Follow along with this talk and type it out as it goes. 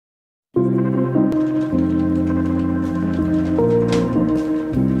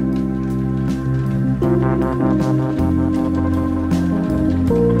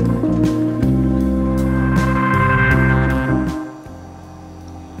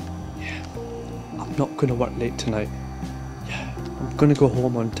I'm not gonna work late tonight. Yeah, I'm gonna go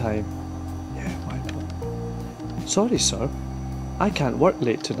home on time. Yeah, why not? Sorry, sir. I can't work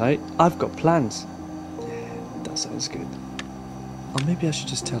late tonight. I've got plans. Yeah, that sounds good. Or maybe I should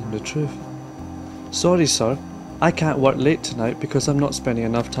just tell him the truth. Sorry, sir. I can't work late tonight because I'm not spending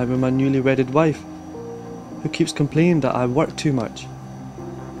enough time with my newly wedded wife, who keeps complaining that I work too much.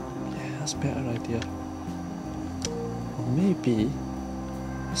 Yeah, that's a better idea. Or maybe...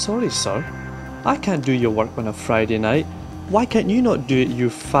 Sorry, sir. I can't do your work on a Friday night. Why can't you not do it,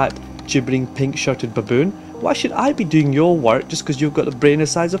 you fat, gibbering, pink-shirted baboon? Why should I be doing your work just because you've got the brain the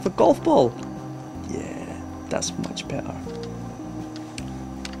size of a golf ball? Yeah, that's much better.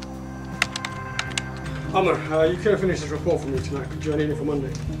 Amr, you couldn't finish this report for me tonight. Could you need it for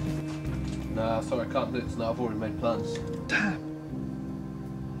Monday? Nah, sorry, I can't do it tonight. I've already made plans. Damn.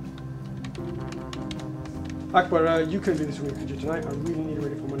 Akbar, you couldn't do this for me, could you, tonight? I really need it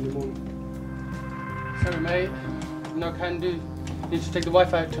ready for Monday morning. Sorry, mate. No can do. Need to take the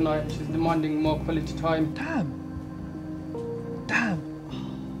wife out tonight. She's demanding more quality time. Damn. Damn.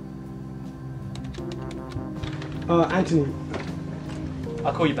 Anthony.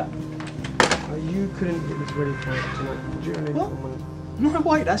 I'll call you back. You couldn't get this ready for tonight. Could you need it for Monday? No,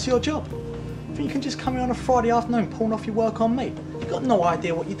 wait, that's your job. You think you can just come here on a Friday afternoon pawn off your work on me? You've got no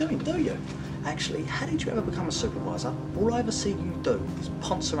idea what you're doing, do you? Actually, how did you ever become a supervisor? All I ever see you do is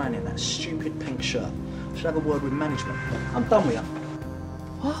ponce around in that stupid pink shirt. I should have a word with management. I'm done with you.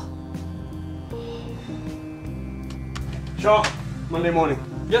 What? Shah, Monday morning.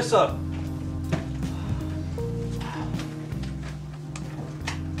 Yes, sir.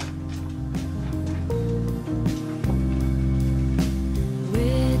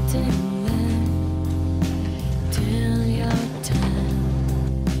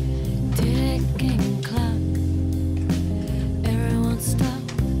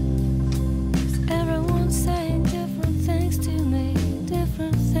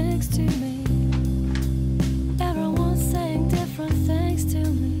 Everyone's saying different things to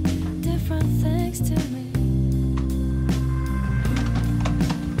me, different things to me.